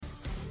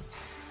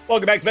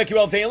Welcome back to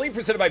BetQL Daily,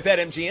 presented by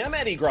BetMGM.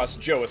 Eddie Gross,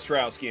 Joe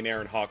Ostrowski, and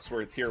Aaron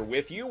Hawksworth here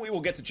with you. We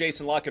will get to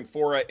Jason La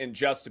Canfora in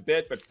just a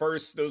bit, but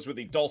first, those were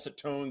the dulcet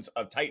tones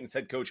of Titans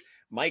head coach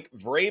Mike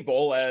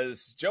Vrabel.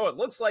 As Joe, it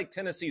looks like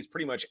Tennessee is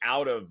pretty much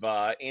out of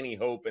any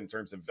hope in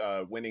terms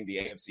of winning the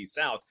AFC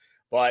South,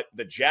 but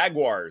the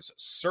Jaguars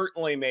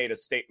certainly made a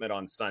statement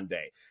on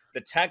Sunday.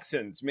 The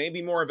Texans,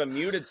 maybe more of a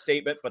muted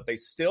statement, but they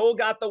still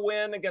got the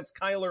win against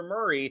Kyler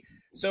Murray.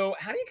 So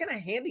how do you kind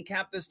of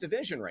handicap this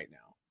division right now?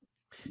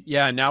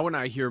 Yeah, now when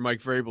I hear Mike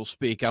Vrabel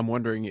speak, I'm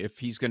wondering if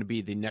he's going to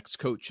be the next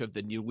coach of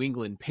the New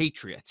England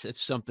Patriots, if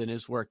something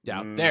is worked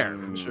out there.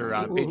 I'm sure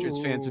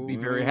Patriots fans would be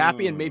very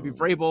happy, and maybe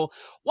Vrabel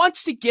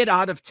wants to get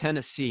out of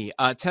Tennessee.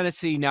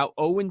 Tennessee now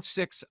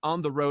 0-6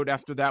 on the road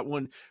after that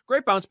one.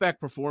 Great bounce-back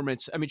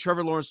performance. I mean,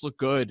 Trevor Lawrence looked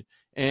good,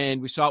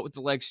 and we saw it with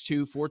the legs,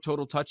 too. 4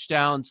 total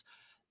touchdowns.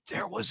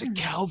 There was a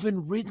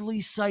Calvin Ridley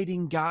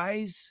sighting,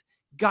 guys.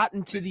 Got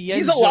into the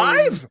end zone. He's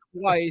alive?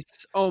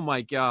 Twice. Oh,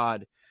 my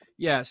God.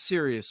 Yeah,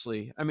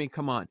 seriously. I mean,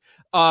 come on.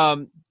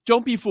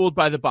 Don't be fooled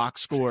by the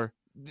box score.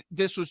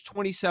 This was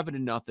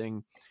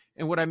 27-0.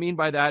 And what I mean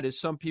by that is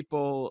some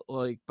people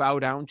like bow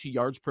down to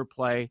yards per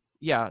play.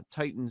 Yeah,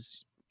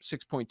 Titans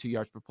 6.2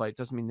 yards per play. It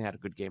doesn't mean they had a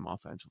good game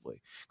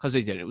offensively because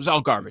they did. It was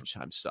all garbage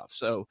time stuff.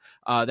 So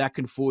that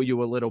can fool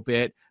you a little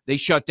bit. They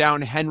shut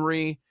down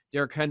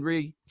Derrick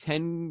Henry,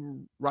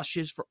 10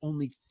 rushes for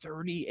only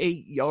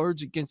 38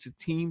 yards against a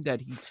team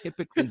that he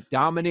typically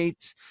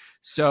dominates.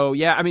 So,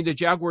 yeah, I mean, the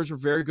Jaguars were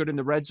very good in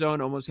the red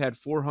zone, almost had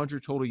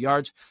 400 total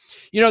yards.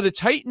 You know, the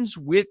Titans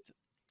with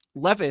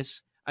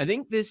Levis, I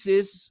think this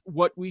is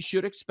what we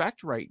should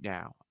expect right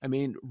now. I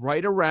mean,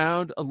 right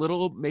around a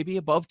little, maybe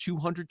above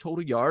 200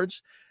 total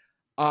yards.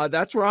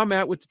 That's where I'm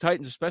at with the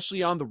Titans,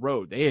 especially on the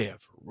road. They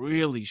have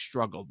really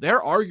struggled. They're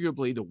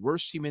arguably the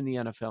worst team in the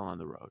NFL on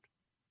the road.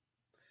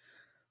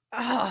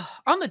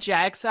 On the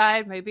Jag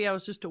side, maybe I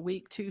was just a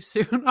week too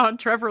soon on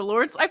Trevor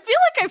Lawrence. I feel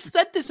like I've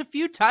said this a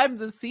few times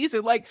this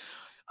season. Like,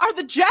 are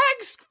the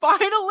Jags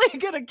finally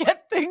going to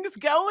get things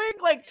going?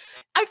 Like,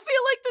 I feel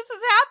like this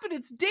has happened.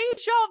 It's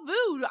deja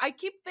vu. I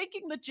keep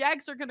thinking the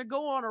Jags are going to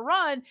go on a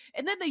run,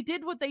 and then they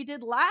did what they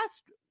did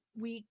last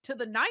week to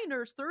the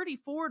Niners,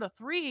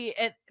 34-3,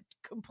 and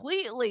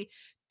completely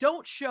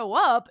don't show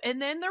up,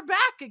 and then they're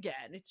back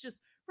again. It's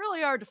just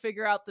really hard to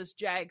figure out this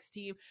Jags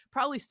team,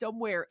 probably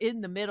somewhere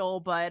in the middle,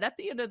 but at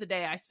the end of the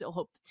day, I still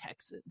hope the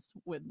Texans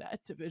win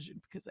that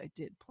division because I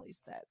did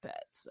place that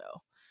bet. So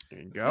there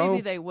you go.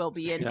 Maybe they will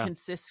be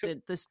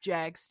inconsistent, this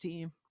Jags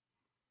team.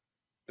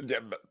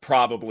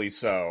 Probably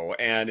so.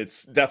 And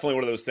it's definitely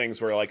one of those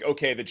things where, like,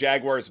 okay, the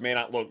Jaguars may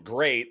not look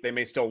great. They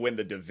may still win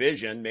the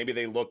division. Maybe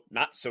they look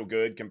not so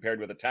good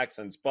compared with the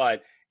Texans,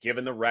 but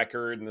given the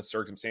record and the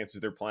circumstances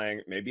they're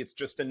playing, maybe it's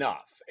just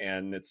enough.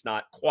 And it's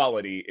not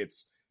quality,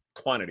 it's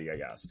quantity, I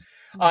guess.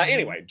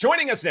 Anyway,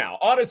 joining us now,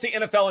 Audacy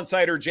NFL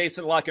insider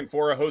Jason La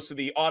Canfora, host of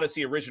the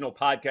Audacy original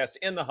podcast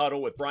In the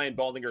Huddle with Brian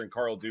Baldinger and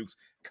Carl Dukes,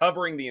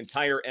 covering the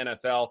entire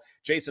NFL.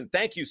 Jason,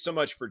 thank you so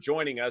much for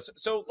joining us.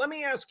 So let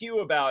me ask you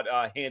about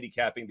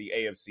handicapping the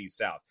AFC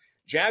South.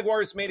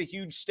 Jaguars made a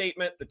huge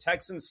statement. The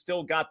Texans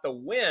still got the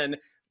win.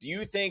 Do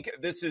you think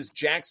this is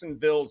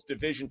Jacksonville's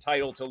division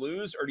title to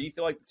lose, or do you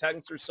feel like the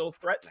Texans are still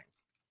threatening?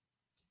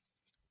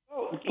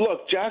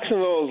 Look,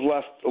 Jacksonville has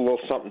left a little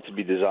something to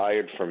be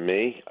desired from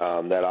me.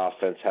 That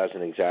offense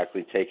hasn't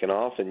exactly taken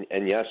off,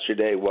 and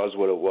yesterday was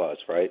what it was,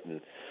 right?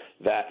 And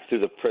that, through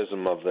the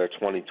prism of their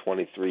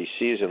 2023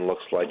 season,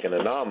 looks like an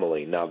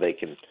anomaly. Now they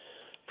can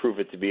prove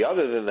it to be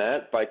other than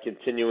that by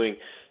continuing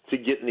to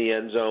get in the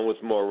end zone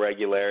with more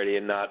regularity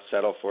and not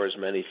settle for as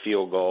many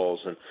field goals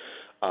and,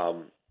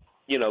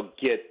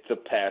 get the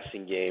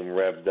passing game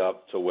revved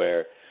up to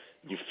where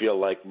you feel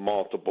like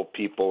multiple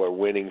people are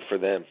winning for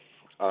them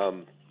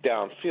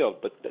downfield.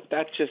 But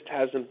that just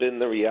hasn't been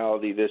the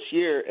reality this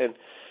year. And,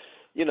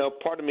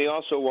 part of me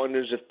also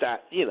wonders if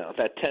that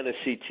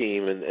Tennessee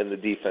team and the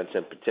defense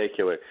in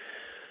particular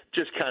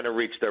just kind of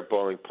reached their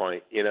boiling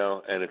point,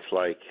 and it's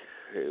like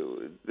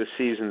the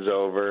season's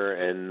over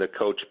and the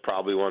coach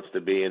probably wants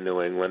to be in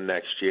New England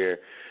next year,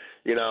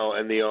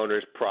 and the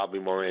owner's probably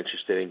more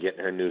interested in getting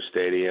her new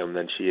stadium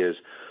than she is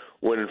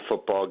winning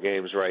football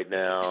games right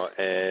now,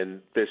 and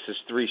this is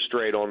 3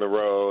 straight on the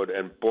road,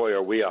 and boy,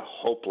 are we a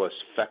hopeless,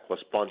 feckless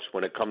bunch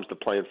when it comes to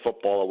playing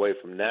football away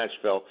from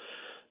Nashville.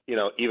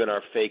 Even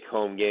our fake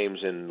home games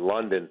in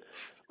London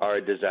are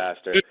a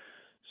disaster.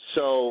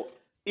 So,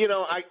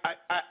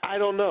 I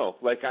don't know.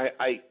 Like,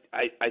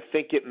 I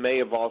think it may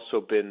have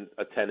also been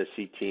a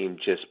Tennessee team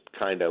just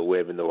kind of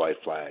waving the white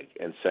flag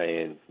and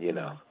saying,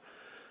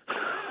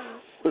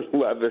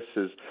 Levis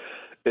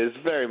is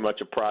very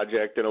much a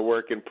project and a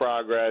work in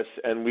progress,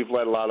 and we've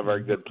let a lot of our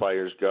good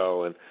players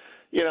go. And,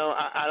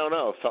 I don't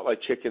know. It felt like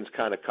chickens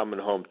kind of coming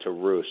home to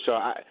roost. So,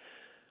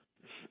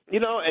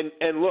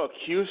 and look,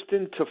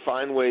 Houston to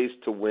find ways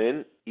to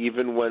win,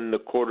 even when the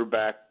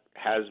quarterback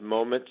has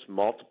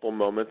multiple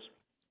moments,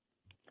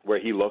 where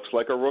he looks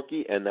like a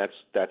rookie, and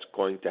that's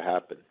going to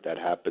happen. That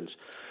happens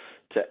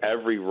to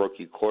every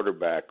rookie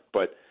quarterback.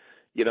 But,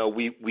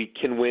 we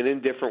can win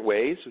in different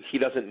ways. He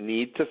doesn't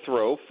need to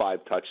throw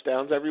 5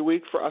 touchdowns every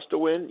week for us to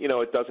win.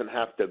 It doesn't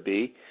have to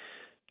be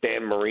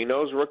Dan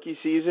Marino's rookie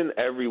season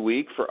every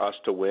week for us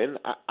to win.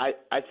 I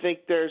think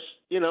there's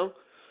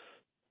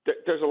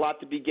a lot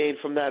to be gained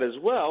from that as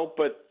well,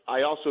 but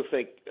I also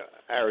think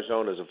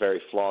Arizona is a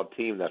very flawed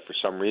team that for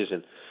some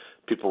reason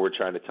people were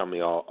trying to tell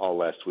me all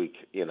last week,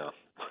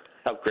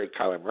 how great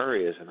Kyler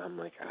Murray is, and I'm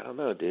like, I don't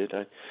know, dude.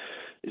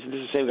 Isn't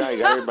this the same guy who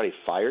got everybody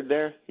fired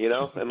there,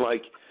 and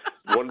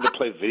wanted to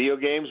play video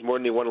games more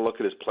than he wanted to look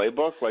at his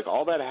playbook?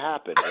 All that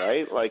happened,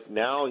 right?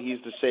 Now he's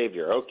the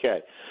savior.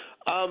 Okay.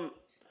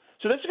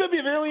 So this is going to be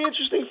a really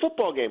interesting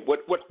football game.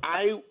 What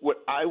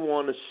I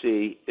want to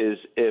see is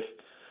if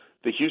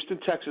the Houston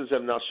Texans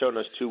have now shown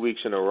us 2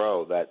 weeks in a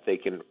row that they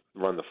can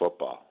run the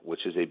football,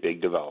 which is a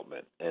big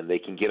development, and they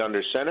can get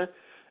under center,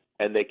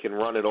 and they can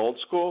run it old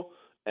school,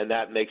 and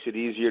that makes it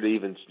easier to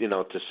even,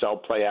 to sell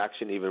play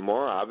action even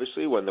more,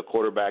 obviously, when the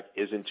quarterback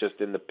isn't just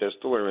in the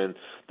pistol or in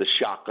the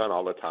shotgun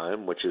all the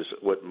time, which is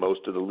what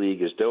most of the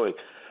league is doing.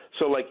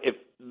 So, if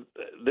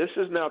this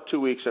is now 2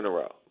 weeks in a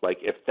row,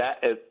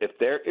 if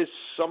there is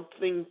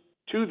something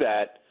to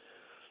that,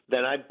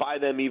 then I'd buy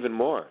them even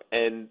more.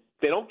 And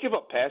they don't give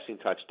up passing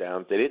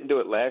touchdowns. They didn't do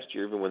it last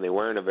year, even when they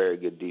weren't a very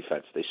good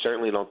defense. They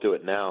certainly don't do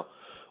it now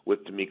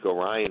with DeMeco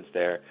Ryans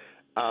there.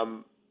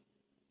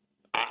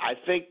 I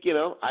think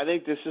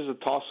this is a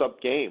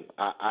toss-up game.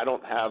 I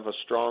don't have a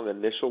strong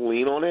initial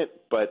lean on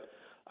it, but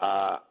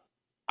I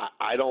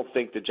don't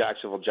think the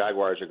Jacksonville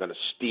Jaguars are going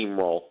to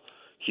steamroll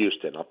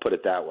Houston. I'll put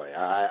it that way.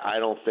 I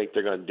don't think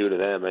they're going to do to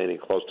them anything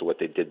close to what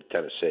they did to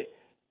Tennessee.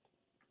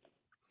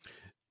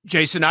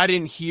 Jason, I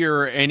didn't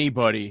hear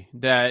anybody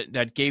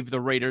that gave the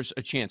Raiders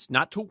a chance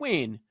not to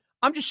win.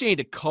 I'm just saying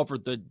to cover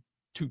the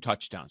 2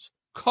 touchdowns.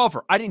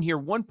 Cover. I didn't hear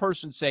one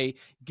person say,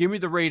 give me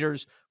the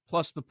Raiders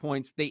plus the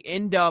points. They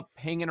end up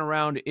hanging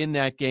around in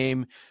that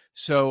game.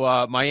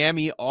 So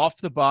Miami off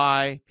the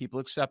bye. People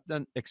expect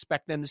them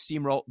to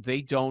steamroll.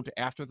 They don't.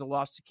 After the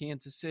loss to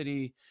Kansas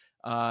City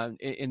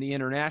in the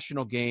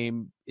international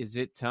game, is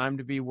it time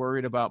to be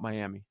worried about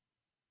Miami?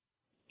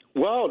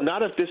 Well,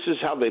 not if this is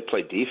how they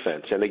play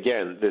defense. And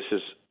again, this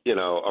is,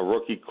 a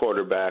rookie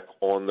quarterback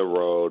on the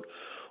road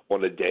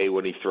on a day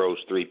when he throws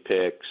 3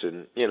 picks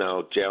and,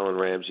 Jalen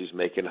Ramsey's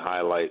making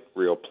highlight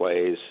reel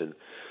plays. And,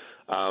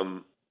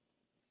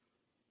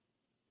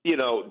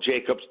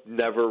 Jacobs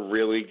never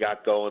really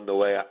got going the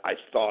way I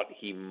thought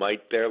he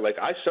might there.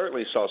 I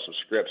certainly saw some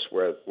scripts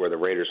where the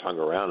Raiders hung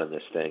around in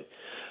this thing.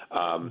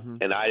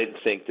 And I didn't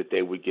think that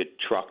they would get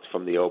trucked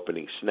from the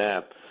opening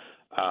snap.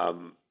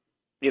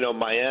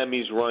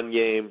 Miami's run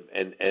game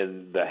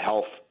and the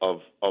health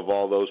of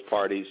all those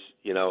parties,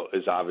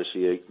 is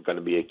obviously going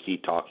to be a key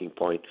talking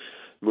point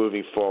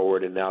moving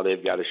forward. And now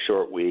they've got a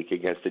short week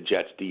against the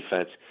Jets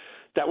defense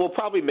that will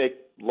probably make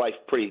life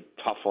pretty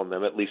tough on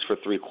them, at least for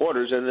 3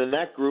 quarters. And then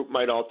that group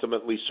might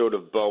ultimately sort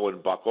of bow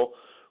and buckle,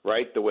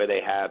 right, the way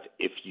they have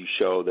if you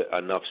show that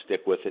enough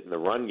stick with it in the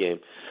run game.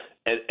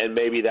 And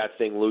maybe that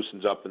thing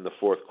loosens up in the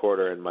 4th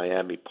quarter and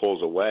Miami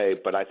pulls away.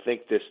 But I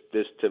think this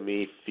to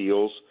me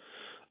feels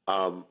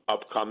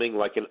upcoming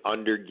like an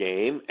under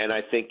game. And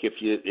I think if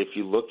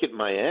you look at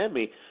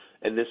Miami,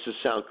 and this will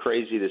sound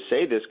crazy to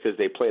say this because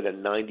they played a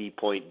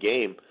 90-point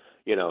game,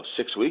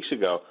 6 weeks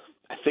ago,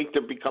 I think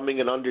they're becoming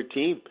an under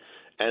team.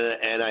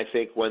 And I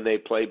think when they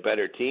play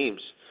better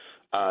teams,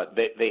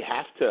 they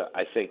have to,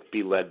 I think,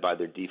 be led by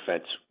their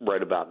defense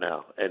right about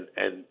now.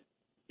 And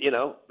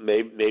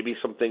maybe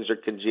some things are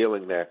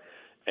congealing there.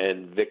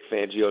 And Vic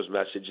Fangio's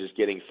message is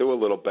getting through a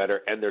little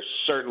better, and they're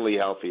certainly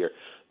healthier.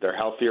 They're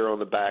healthier on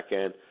the back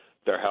end.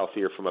 They're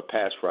healthier from a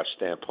pass rush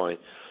standpoint.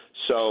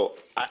 So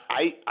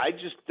I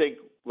just think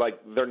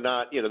they're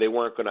not, they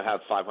weren't going to have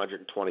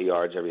 520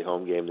 yards every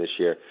home game this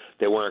year.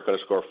 They weren't going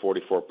to score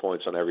 44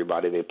 points on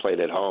everybody they played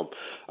at home.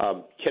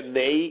 Can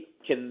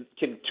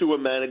Tua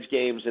manage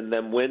games and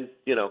then win?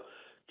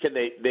 Can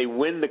they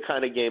win the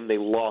kind of game they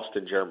lost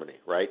in Germany?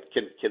 Right?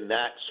 Can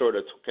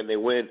they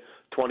win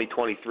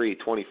 20-23,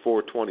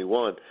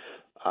 24-21?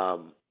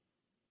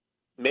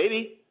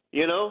 Maybe.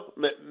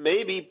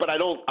 Maybe, but I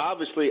don't.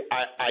 Obviously,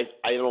 I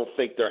don't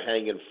think they're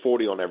hanging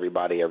 40 on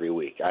everybody every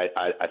week.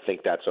 I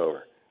think that's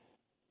over.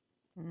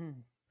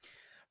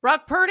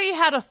 Brock Purdy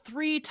had a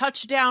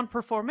 3-touchdown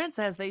performance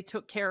as they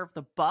took care of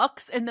the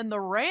Bucs, and then the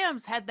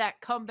Rams had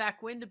that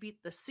comeback win to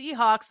beat the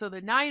Seahawks. So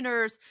the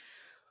Niners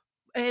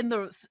and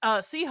the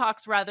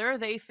Seahawks, rather,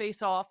 they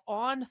face off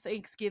on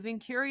Thanksgiving.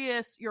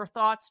 Curious your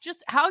thoughts,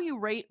 just how you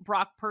rate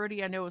Brock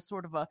Purdy. I know it's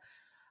sort of a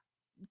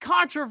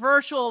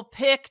controversial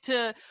pick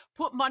to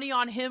put money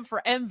on him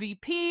for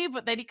MVP,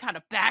 but then he kind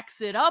of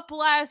backs it up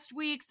last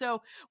week.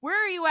 So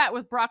where are you at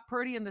with Brock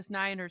Purdy and this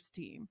Niners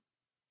team?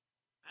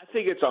 I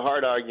think it's a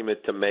hard argument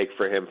to make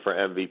for him for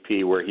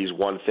MVP, where he's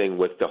one thing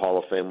with the Hall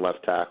of Fame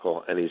left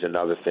tackle and he's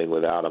another thing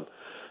without him.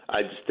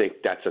 I just think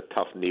that's a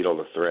tough needle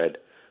to thread.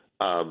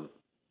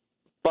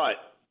 But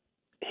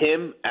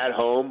him at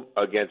home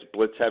against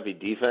blitz-heavy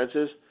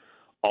defenses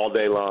all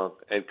day long,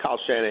 and Kyle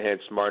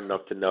Shanahan's smart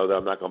enough to know that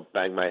I'm not going to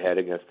bang my head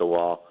against the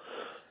wall.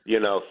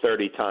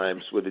 30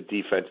 times with a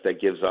defense that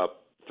gives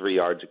up 3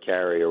 yards a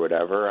carry or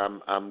whatever.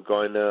 I'm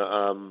going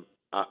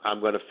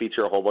to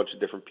feature a whole bunch of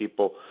different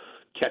people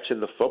catching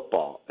the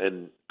football.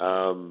 And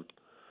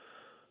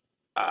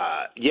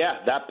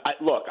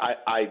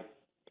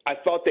I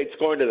thought they'd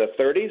score into the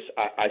 30s.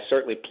 I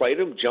certainly played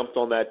them, jumped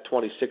on that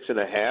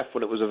 26.5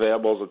 when it was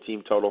available as a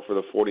team total for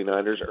the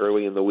 49ers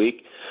early in the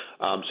week.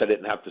 So I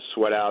didn't have to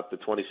sweat out the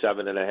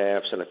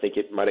 27.5s, and I think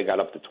it might have got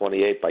up to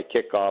 28 by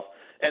kickoff.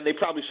 And they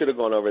probably should have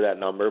gone over that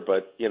number,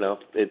 but,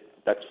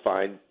 that's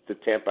fine. The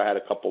Tampa had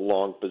a couple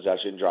long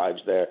possession drives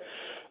there.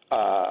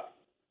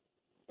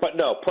 But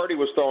no, Purdy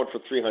was throwing for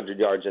 300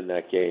 yards in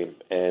that game,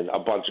 and a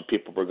bunch of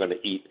people were going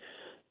to eat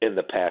in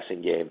the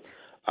passing game.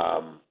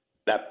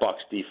 That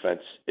Bucs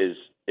defense is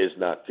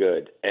not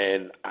good.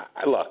 And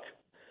look,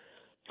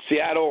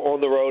 Seattle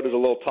on the road is a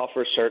little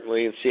tougher,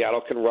 certainly, and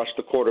Seattle can rush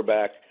the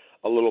quarterback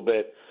a little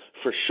bit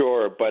for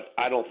sure, but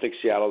I don't think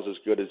Seattle's as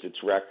good as its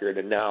record.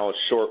 And now a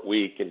short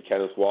week, and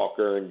Kenneth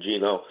Walker and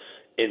Geno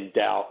in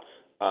doubt.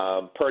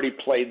 Purdy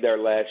played there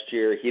last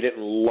year. He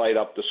didn't light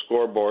up the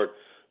scoreboard,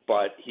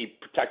 but he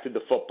protected the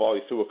football.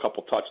 He threw a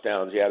couple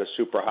touchdowns. He had a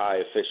super high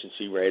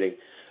efficiency rating,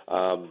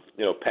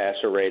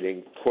 passer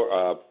rating,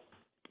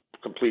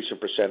 completion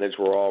percentage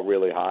were all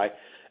really high.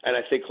 And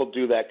I think he'll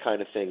do that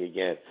kind of thing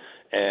again.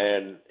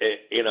 And,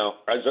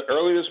 as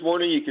early this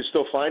morning, you can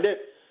still find it.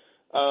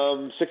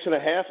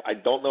 6.5. I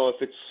don't know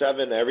if it's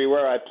 7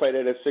 everywhere. I played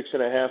it at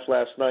 6.5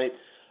 last night.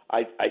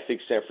 I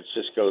think San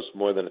Francisco's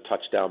more than a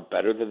touchdown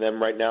better than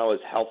them right now, as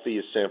healthy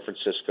as San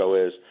Francisco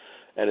is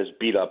and as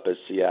beat up as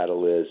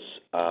Seattle is.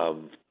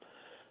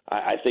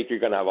 I think you're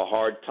going to have a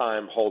hard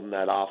time holding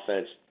that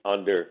offense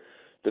under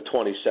the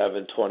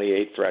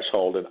 27-28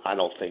 threshold, and I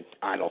don't think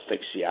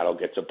Seattle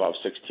gets above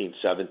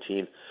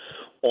 16-17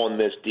 on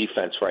this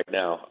defense right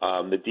now.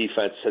 The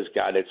defense has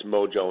got its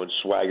mojo and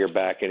swagger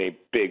back in a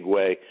big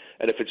way,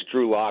 and if it's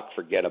Drew Lock,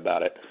 forget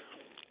about it.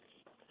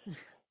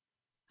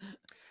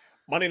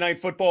 Monday Night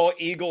Football,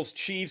 Eagles,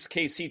 Chiefs,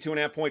 KC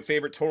 2.5-point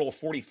favorite, total of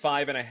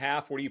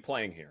 45.5. What are you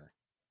playing here?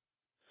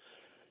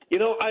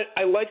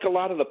 I like a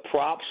lot of the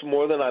props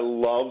more than I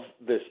love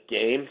this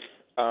game.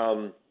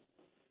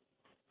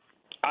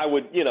 I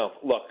would,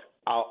 look,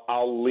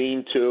 I'll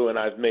lean to, and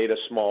I've made a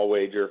small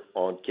wager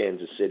on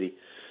Kansas City,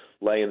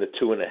 laying the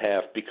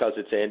 2.5 because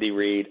it's Andy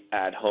Reid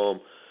at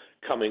home,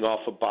 coming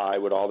off a bye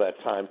with all that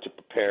time to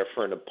prepare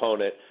for an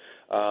opponent,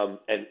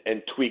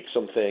 and tweak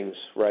some things,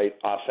 right,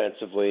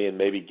 offensively, and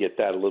maybe get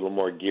that a little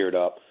more geared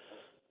up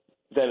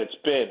than it's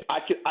been. I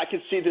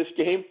could see this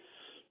game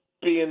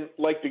being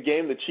like the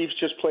game the Chiefs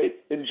just played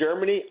in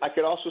Germany. I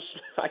could also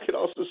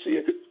see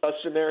a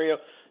scenario,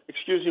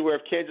 where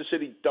if Kansas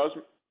City does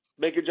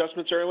make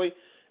adjustments early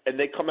and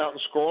they come out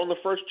and score on the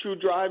first 2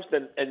 drives,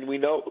 and we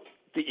know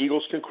the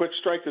Eagles can quick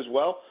strike as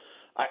well.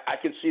 I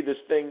could see this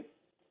thing,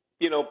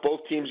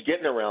 both teams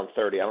getting around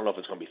 30. I don't know if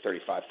it's going to be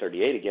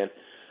 35-38 again.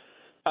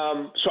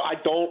 So I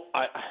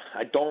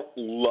don't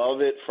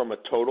love it from a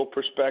total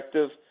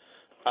perspective.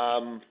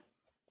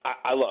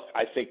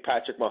 I think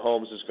Patrick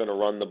Mahomes is going to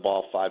run the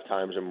ball 5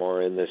 times or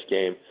more in this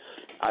game.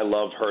 I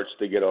love Hurts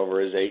to get over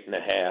his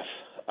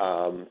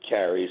 8.5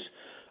 carries.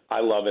 I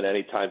love an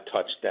anytime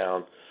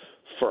touchdown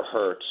for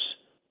Hurts.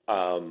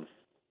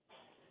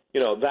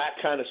 That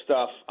kind of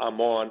stuff I'm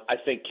on. I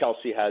think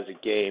Kelsey has a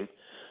game.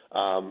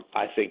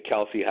 I think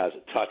Kelsey has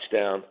a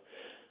touchdown.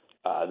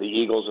 The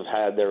Eagles have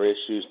had their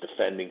issues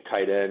defending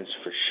tight ends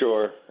for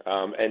sure,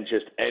 and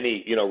just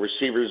any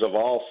receivers of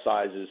all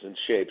sizes and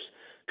shapes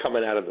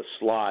coming out of the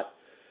slot.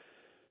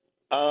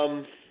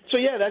 So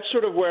yeah, that's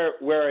sort of where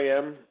I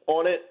am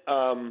on it.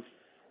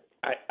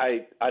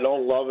 I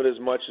don't love it as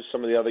much as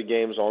some of the other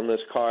games on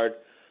this card,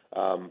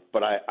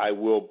 but I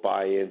will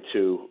buy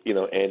into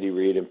Andy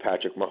Reid and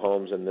Patrick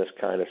Mahomes in this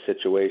kind of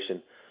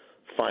situation,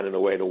 finding a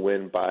way to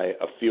win by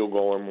a field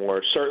goal or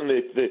more.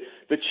 Certainly,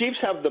 the Chiefs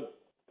have the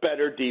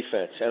better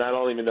defense, and I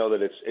don't even know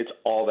that it's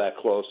all that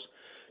close,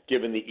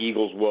 given the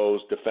Eagles'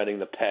 woes defending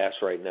the pass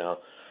right now.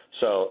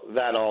 So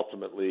that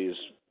ultimately is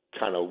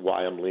kind of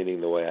why I'm leaning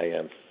the way I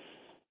am.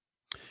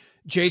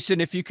 Jason,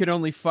 if you could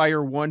only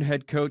fire one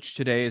head coach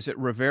today, is it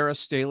Rivera,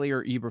 Staley,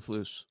 or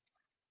Eberflus?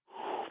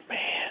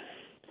 Man,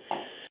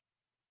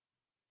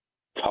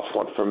 tough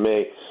one for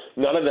me.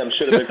 None of them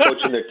should have been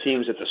coaching their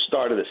teams at the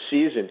start of the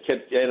season.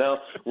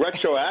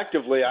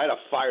 Retroactively, I'd have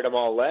fired them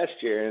all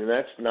last year, and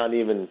that's not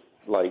even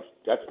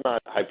that's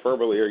not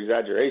hyperbole or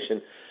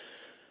exaggeration.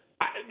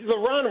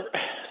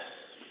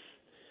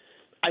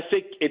 I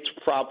think it's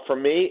for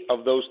me,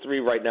 of those 3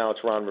 right now, it's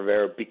Ron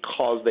Rivera,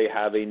 because they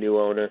have a new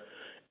owner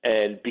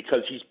and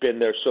because he's been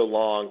there so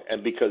long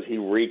and because he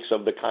reeks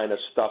of the kind of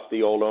stuff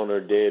the old owner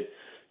did,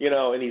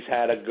 and he's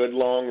had a good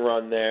long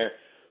run there.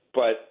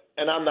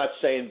 And I'm not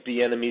saying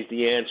Bieniemy's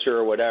the answer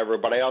or whatever,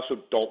 but I also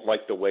don't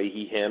like the way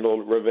he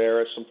handled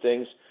Rivera, some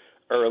things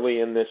early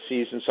in this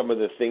season, some of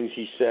the things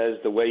he says,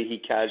 the way he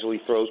casually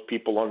throws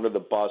people under the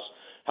bus,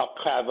 how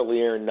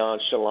cavalier and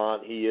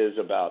nonchalant he is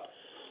about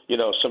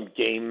some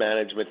game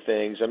management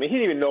things. I mean, he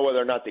didn't even know whether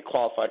or not they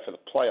qualified for the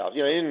playoffs. He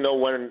didn't know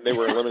when they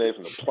were eliminated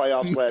from the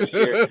playoffs last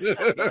year.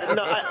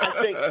 No, I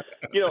think,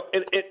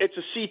 it's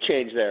a sea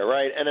change there,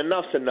 right? And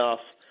enough's enough.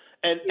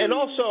 And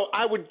also,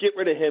 I would get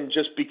rid of him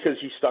just because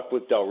he stuck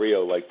with Del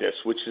Rio like this,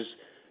 which is,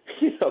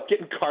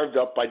 getting carved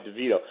up by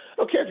DeVito. I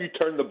don't care if you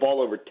turn the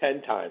ball over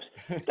 10 times.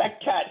 That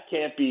cat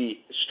can't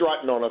be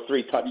strutting on a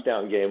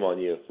 3-touchdown game on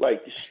you.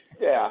 Like,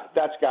 yeah,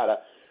 that's got to,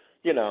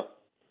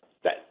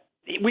 that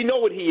we know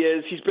what he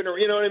is. He's been,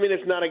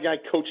 It's not a guy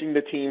coaching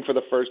the team for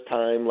the first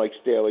time like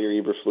Staley or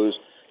Eberflus.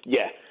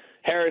 Yeah,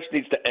 Harris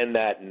needs to end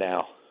that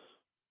now.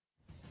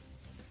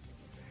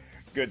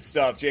 Good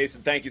stuff,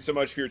 Jason. Thank you so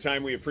much for your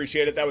time. We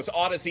appreciate it. That was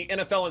Audacy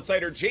NFL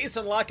insider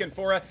Jason La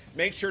Canfora.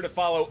 Make sure to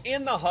follow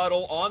In the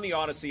Huddle on the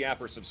Audacy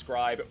app or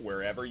subscribe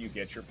wherever you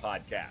get your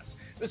podcasts.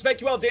 This is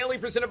BetQL Daily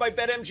presented by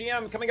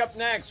BetMGM. Coming up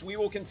next, we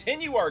will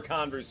continue our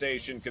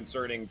conversation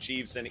concerning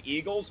Chiefs and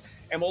Eagles,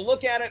 and we'll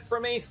look at it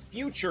from a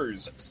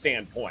futures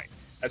standpoint.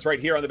 That's right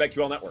here on the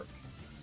BetQL Network.